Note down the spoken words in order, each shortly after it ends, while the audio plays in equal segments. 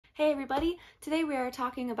Hey everybody! Today we are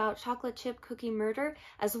talking about chocolate chip cookie murder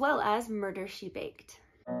as well as Murder, She Baked.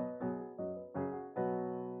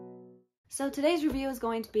 So today's review is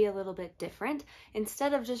going to be a little bit different.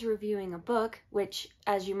 Instead of just reviewing a book, which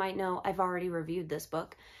as you might know, I've already reviewed this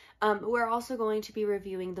book, we're also going to be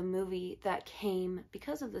reviewing the movie that came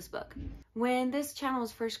because of this book. When this channel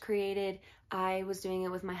was first created, I was doing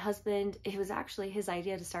it with my husband. It was actually his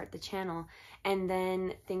idea to start the channel, and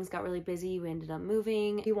then things got really busy. We ended up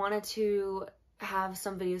moving. We wanted to have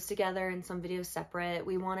some videos together and some videos separate.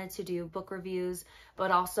 We wanted to do book reviews,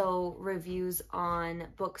 but also reviews on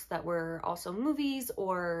books that were also movies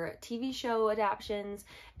or TV show adaptations,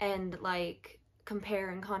 and like compare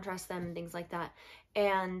and contrast them and things like that.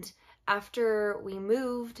 And after we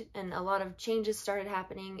moved and a lot of changes started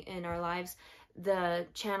happening in our lives, the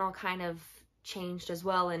channel kind of changed as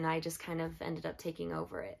well, and I just kind of ended up taking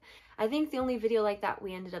over it. I think the only video like that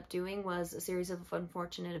we ended up doing was a series of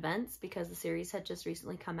unfortunate events because the series had just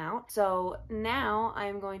recently come out. So now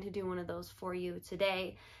I'm going to do one of those for you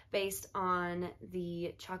today based on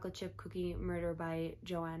the Chocolate Chip Cookie Murder by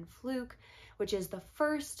Joanne Fluke, which is the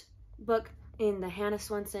first book in the Hannah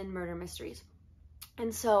Swensen murder mysteries.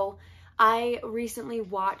 And so I recently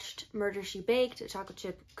watched Murder, She Baked, a chocolate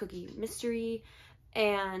chip cookie mystery,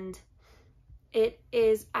 and it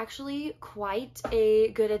is actually quite a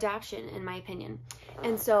good adaptation in my opinion.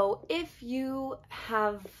 And so if you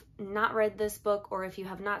have not read this book or if you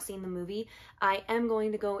have not seen the movie, I am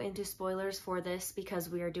going to go into spoilers for this because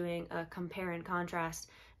we are doing a compare and contrast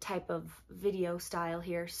type of video style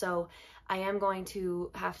here. So I am going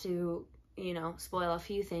to have to, spoil a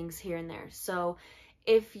few things here and there. So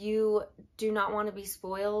if you do not want to be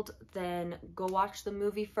spoiled, then go watch the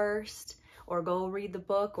movie first, or go read the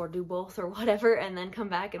book, or do both, or whatever, and then come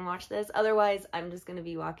back and watch this. Otherwise, I'm just going to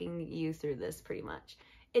be walking you through this pretty much.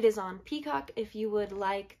 It is on Peacock if you would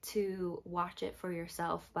like to watch it for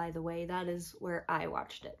yourself, by the way. That is where I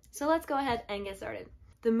watched it. So let's go ahead and get started.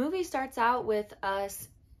 The movie starts out with us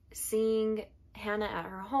seeing Hannah at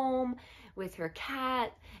her home with her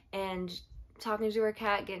cat and talking to her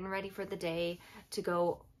cat, getting ready for the day to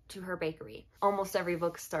go to her bakery. Almost every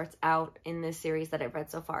book starts out in this series that I've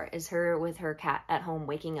read so far is her with her cat at home,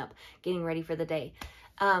 waking up, getting ready for the day.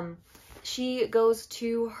 She goes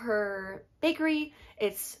to her bakery.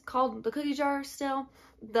 It's called the Cookie Jar still.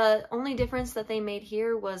 The only difference that they made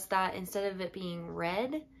here was that instead of it being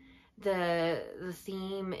red, the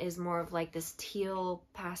theme is more of like this teal,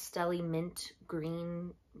 pastel-y, mint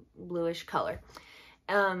green, bluish color.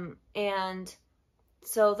 And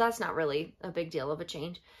so that's not really a big deal of a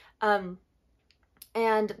change.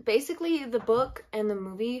 And basically the book and the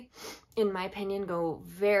movie, in my opinion, go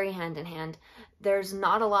very hand in hand. There's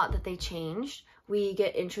not a lot that they changed. We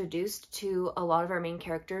get introduced to a lot of our main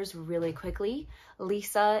characters really quickly.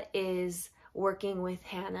 Lisa is working with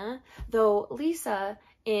Hannah, though Lisa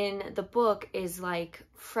in the book is like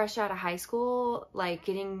fresh out of high school, like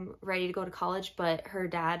getting ready to go to college, but her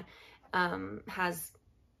dad has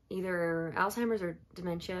either Alzheimer's or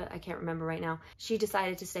dementia, I can't remember right now. She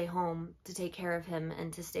decided to stay home to take care of him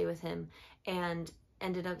and to stay with him, and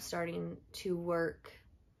ended up starting to work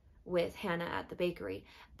with Hannah at the bakery.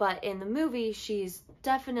 But in the movie, she's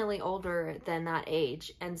definitely older than that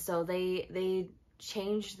age, and so they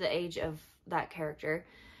changed the age of that character.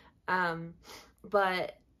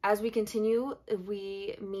 But as we continue,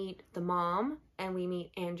 we meet the mom and we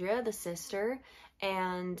meet Andrea, the sister,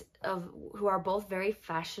 and who are both very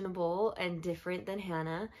fashionable and different than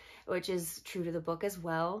Hannah, which is true to the book as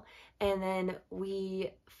well. And then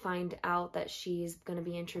we find out that she's going to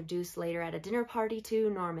be introduced later at a dinner party to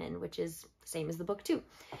Norman, which is same as the book too.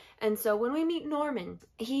 And so when we meet Norman,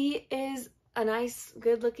 he is a nice,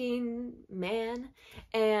 good-looking man,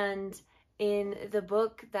 and in the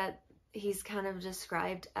book that he's kind of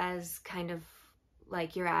described as kind of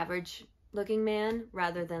like your average looking man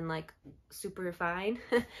rather than like super fine.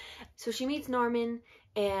 So she meets Norman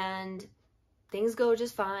and things go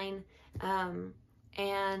just fine.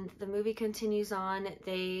 And the movie continues on.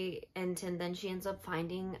 And then she ends up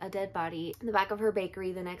finding a dead body in the back of her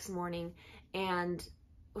bakery the next morning. And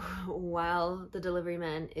while the delivery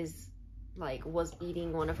man was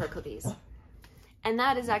eating one of her cookies. And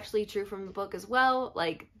that is actually true from the book as well.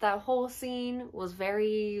 Like, that whole scene was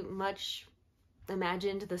very much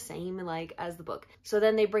imagined the same as the book. So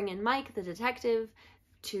then they bring in Mike, the detective,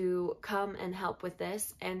 to come and help with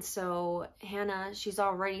this. And so Hannah, she's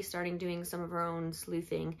already starting doing some of her own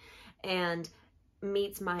sleuthing, and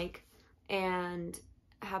meets Mike, and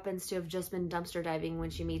happens to have just been dumpster diving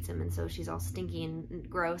when she meets him, and so she's all stinky and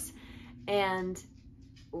gross. And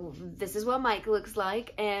this is what Mike looks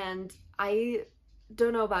like, and I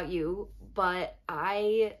don't know about you, but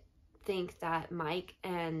I think that Mike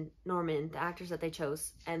and Norman, the actors that they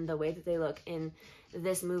chose, and the way that they look in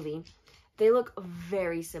this movie, they look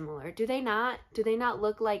very similar. Do they not? Do they not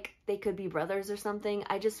look like they could be brothers or something?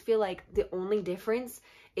 I just feel like the only difference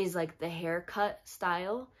is like the haircut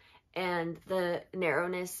style and the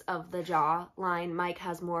narrowness of the jaw line. Mike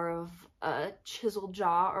has more of a chiseled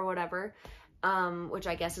jaw or whatever, which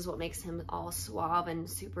I guess is what makes him all suave and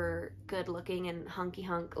super good looking and hunky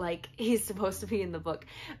hunk like he's supposed to be in the book.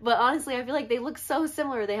 But honestly, I feel like they look so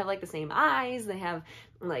similar. They have like the same eyes, they have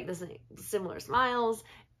like the same similar smiles.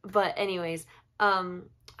 But anyways, I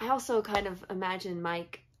also kind of imagine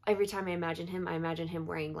Mike, every time I imagine him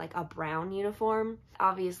wearing like a brown uniform.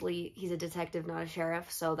 Obviously, he's a detective, not a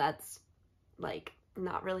sheriff, so that's like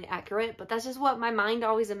not really accurate, but that's just what my mind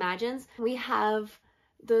always imagines. We have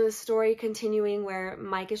the story continuing where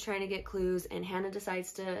Mike is trying to get clues and Hannah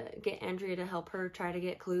decides to get Andrea to help her try to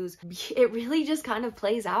get clues. It really just kind of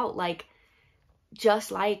plays out like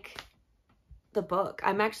just like the book.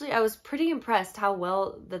 I was pretty impressed how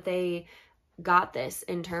well that they got this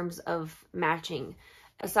in terms of matching.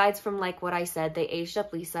 Aside from like what I said, they aged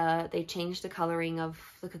up Lisa, they changed the coloring of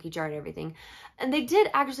the cookie jar and everything. And they did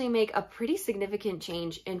actually make a pretty significant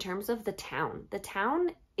change in terms of the town. The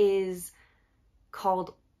town is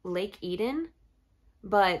called Lake Eden,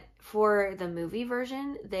 but for the movie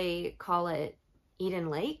version, they call it Eden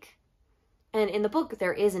Lake. And in the book,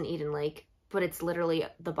 there is an Eden Lake, but it's literally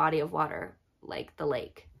the body of water, like the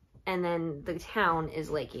lake. And then the town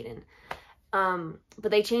is Lake Eden.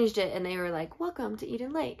 But they changed it and they were like, welcome to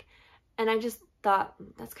Eden Lake. And I just thought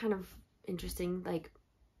that's kind of interesting. Like,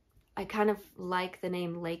 I kind of like the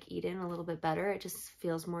name Lake Eden a little bit better. It just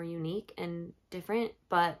feels more unique and different,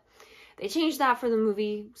 but they changed that for the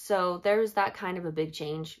movie. So there's that kind of a big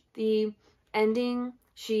change. The ending,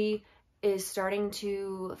 she is starting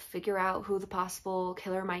to figure out who the possible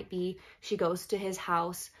killer might be. She goes to his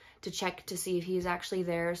house to check to see if he's actually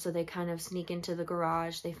there. So they kind of sneak into the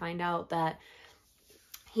garage. They find out that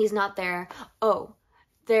he's not there. Oh,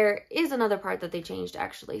 there is another part that they changed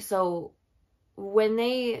actually. So when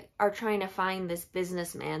they are trying to find this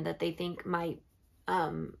businessman that they think might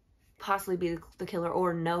possibly be the killer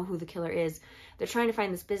or know who the killer is, they're trying to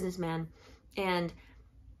find this businessman and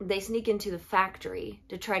they sneak into the factory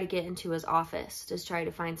to try to get into his office, to try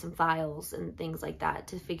to find some files and things like that,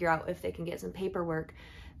 to figure out if they can get some paperwork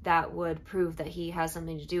that would prove that he has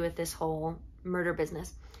something to do with this whole murder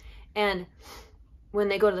business. And when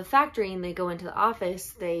they go to the factory and they go into the office,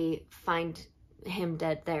 they find him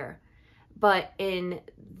dead there. But in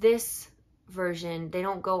this version, they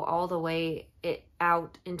don't go all the way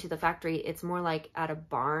out into the factory. It's more like at a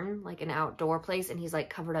barn, like an outdoor place, and he's like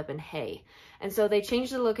covered up in hay. And so they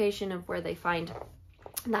changed the location of where they find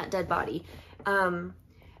that dead body.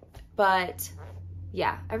 But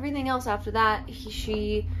yeah, everything else after that,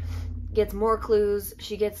 she gets more clues.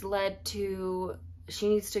 She gets led to, she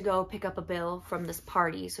needs to go pick up a bill from this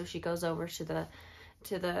party. So she goes over to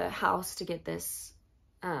the house to get this,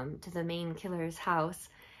 to the main killer's house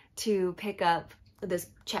to pick up this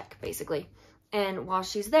check, basically. And while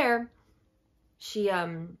she's there, she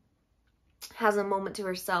has a moment to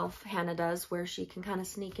herself, Hannah does, where she can kind of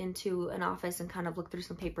sneak into an office and kind of look through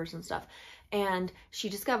some papers and stuff. And she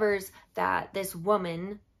discovers that this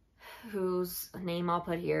woman, whose name I'll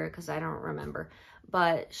put here because I don't remember,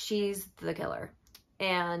 but she's the killer.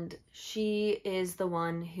 And she is the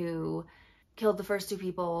one who killed the first two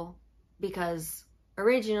people because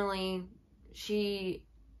originally she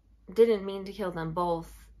didn't mean to kill them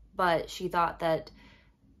both, but she thought that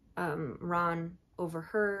Ron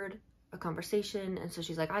overheard a conversation, and so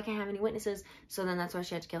she's like, I can't have any witnesses, so then that's why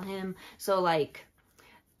she had to kill him. So like,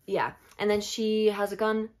 yeah. And then she has a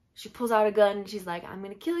gun, she pulls out a gun, and she's like, I'm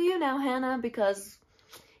gonna kill you now, Hannah, because,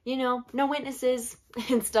 you know, no witnesses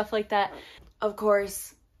and stuff like that. Of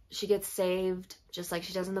course, she gets saved, just like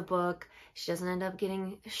she does in the book. She doesn't end up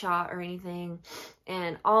getting shot or anything,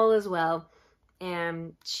 and all is well.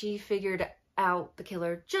 And she figured out the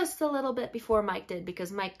killer just a little bit before Mike did,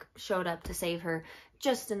 because Mike showed up to save her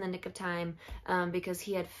just in the nick of time, because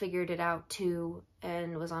he had figured it out too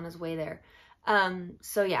and was on his way there.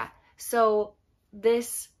 So yeah, so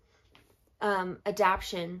this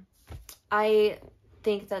adaptation, I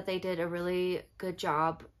think that they did a really good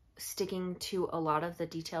job sticking to a lot of the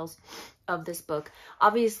details of this book.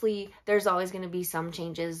 Obviously, there's always going to be some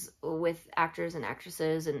changes with actors and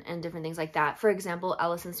actresses and different things like that. For example,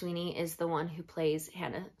 Allison Sweeney is the one who plays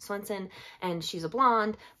Hannah Swenson, and she's a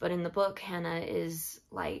blonde, but in the book, Hannah is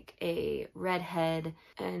like a redhead,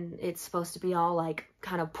 and it's supposed to be all like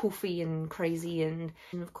kind of poofy and crazy, and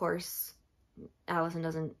of course, Allison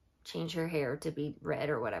doesn't change her hair to be red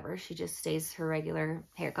or whatever. She just stays her regular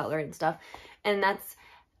hair color and stuff. And that's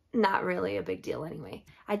not really a big deal anyway.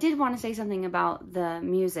 I did want to say something about the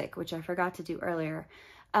music, which I forgot to do earlier,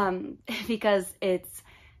 because it's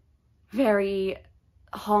very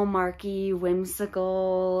Hallmarky,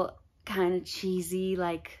 whimsical, kind of cheesy,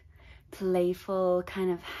 like playful,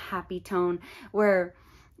 kind of happy tone, where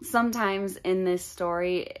sometimes in this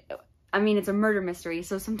story, I mean, it's a murder mystery,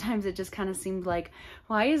 so sometimes it just kind of seemed like,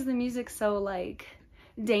 why is the music so like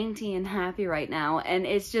dainty and happy right now? And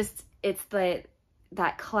it's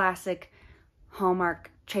that classic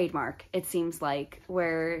Hallmark trademark, it seems like,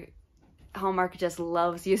 where Hallmark just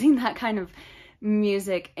loves using that kind of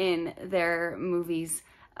music in their movies.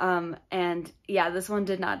 And yeah, this one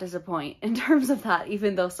did not disappoint in terms of that,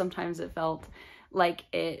 even though sometimes it felt like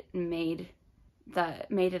it made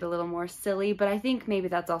it a little more silly. But I think maybe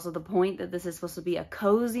that's also the point, that this is supposed to be a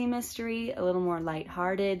cozy mystery, a little more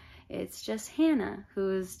lighthearted. It's just Hannah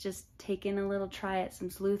who's just taking a little try at some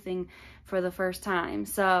sleuthing for the first time.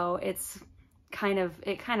 So it kind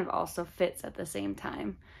of also fits at the same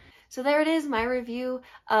time. So there it is, my review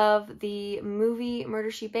of the movie Murder,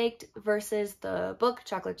 She Baked versus the book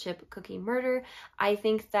Chocolate Chip Cookie Murder. I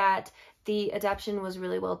think that the adaptation was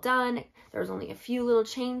really well done. There was only a few little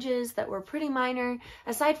changes that were pretty minor,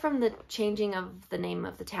 aside from the changing of the name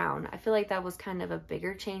of the town. I feel like that was kind of a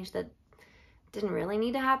bigger change that didn't really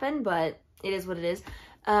need to happen, but it is what it is.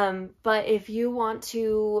 But if you want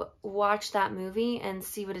to watch that movie and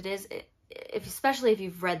see what it is, especially if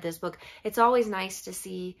you've read this book, it's always nice to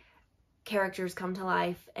see characters come to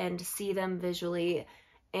life and see them visually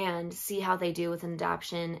and see how they do with an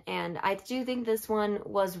adaptation. And I do think this one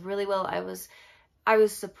was really well. I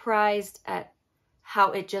was surprised at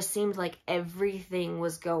how it just seemed like everything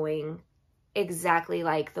was going exactly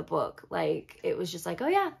like the book. Like, it was just like, oh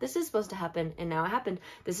yeah, this is supposed to happen, and now it happened.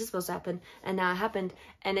 This is supposed to happen, and now it happened.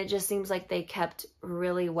 And it just seems like they kept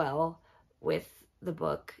really well with the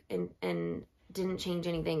book and didn't change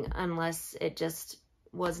anything unless it just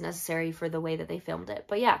was necessary for the way that they filmed it.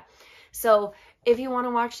 But yeah, so if you want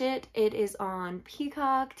to watch it, it is on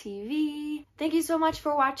Peacock TV. Thank you so much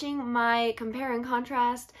for watching my compare and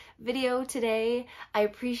contrast video today. I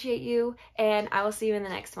appreciate you, and I will see you in the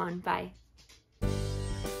next one. Bye.